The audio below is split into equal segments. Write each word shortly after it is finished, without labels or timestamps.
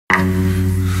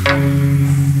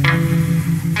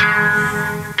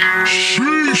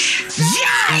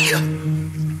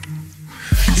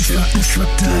if I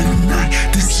die tonight,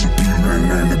 this will be my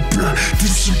lullaby.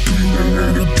 This will be my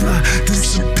lullaby.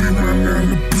 This will be my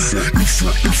lullaby.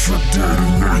 If I die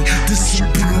tonight, this will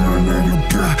be my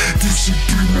lullaby. This will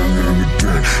be my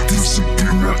lullaby. This will be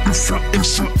my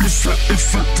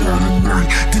if I die tonight,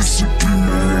 this will be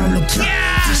my lullaby.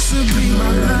 This will be my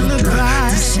lullaby.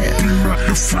 This will be my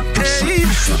if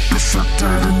I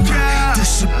die tonight,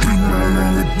 this will be my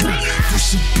lullaby. This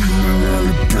will be my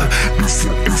lullaby.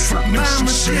 If I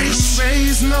Mama didn't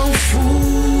raise no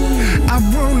fool. I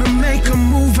wanna make a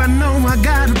move, I know I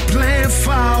got a plan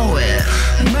for it.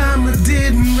 Mama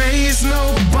didn't raise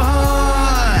no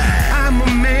boy. I'm a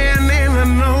man and I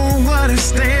know what it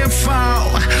stand for.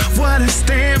 What it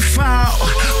stand for.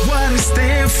 What it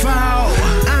stand for.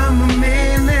 I'm a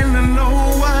man and I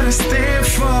know what it stand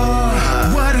for.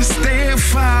 What it stand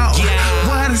for.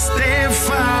 What it stand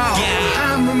for.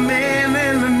 I'm a man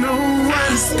and I know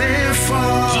what it stand for.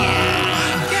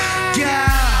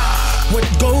 What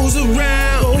goes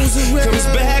around comes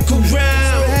back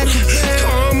around.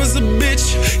 Karma's a bitch,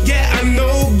 yeah, I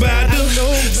know about her.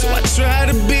 So I try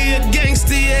to be a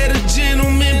gangster, yeah, a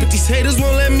gentleman, but these haters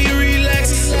won't let me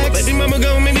relax. My baby mama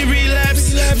gon' make me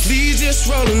relapse. Please just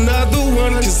roll another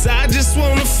one, cause I just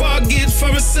wanna forget for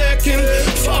a second,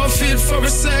 forfeit for a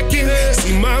second.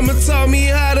 See, mama taught me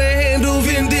how to handle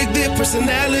vindictive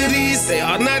personalities. They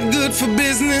are not good for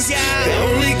business. They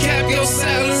only cap your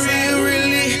salary,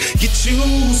 really. You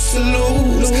choose to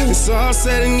lose. It's all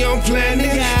set in your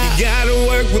planning. You gotta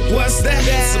work with what's that.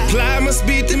 Supply must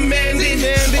be demanded.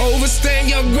 Overstand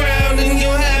your ground and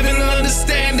you'll have an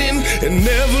understanding. And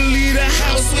never leave the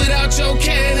house without your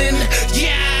cannon.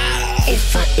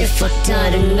 If I die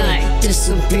tonight,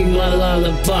 this'll be my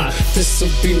lullaby. This'll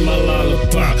be my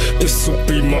lullaby. This'll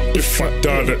be my if I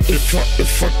die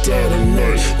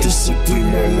tonight, this'll be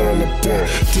my lullaby.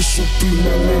 This'll be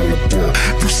my lullaby.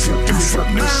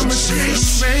 Mama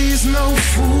didn't raise no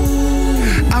fool.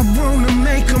 I wanna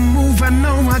make a move, I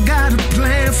know I got a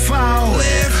plan for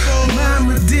it.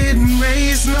 Mama didn't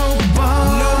raise no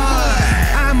boy.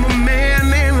 I'm a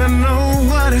man and I know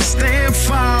what it stand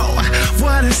for.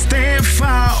 What it stand for.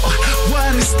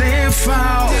 What it stand for.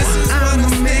 I'm a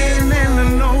man and I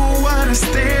know what it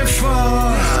stand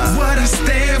for. What it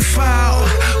stand for.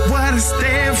 What it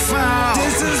stand for.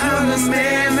 I'm a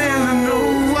man and I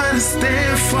know what it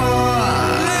stand for.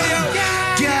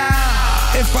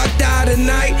 If I die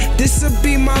tonight, this'll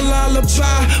be my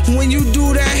lullaby. When you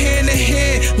do that hand to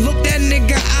hand, look that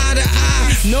nigga eye to eye.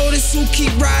 Notice who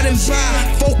keep riding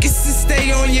by. Focus and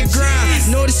stay on your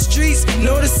grind. Know the streets,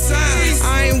 know the signs.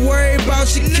 I ain't worried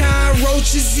about your kind.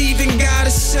 Roaches even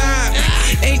gotta shine.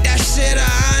 Ain't that shit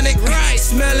ironic?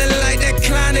 Smelling like that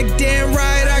chronic. Damn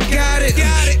right I got it.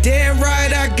 Damn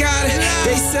right I got it.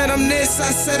 They said I'm this,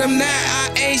 I said I'm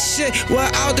that. I ain't shit. Well,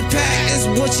 out the pack is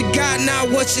what you got, not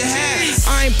what you had.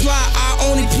 I ain't plot, I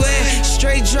only plan.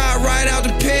 Straight drop right out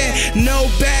the pen. No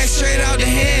bag, straight out the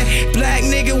hand. Black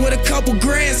nigga with a couple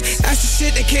grands. That's the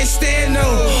shit they can't stand, no.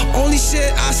 Only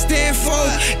shit I stand for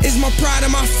is my pride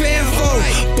and my fan for.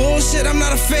 Bullshit, I'm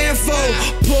not a fan for.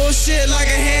 Bullshit like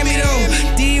a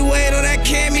hand-me-though. D-Wade on that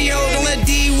cameo. Don't let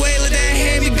D-Wade let that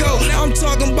hand me go. I'm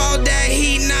talking about that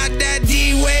heat, not that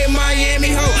D-Wade Miami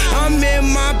ho. I'm in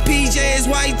my PJs,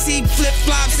 white tee,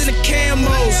 flip-flops, and the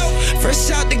camos.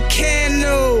 Fresh out the can.